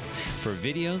International for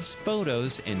videos,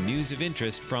 photos, and news of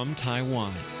interest from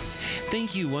Taiwan.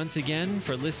 Thank you once again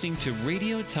for listening to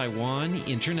Radio Taiwan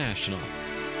International.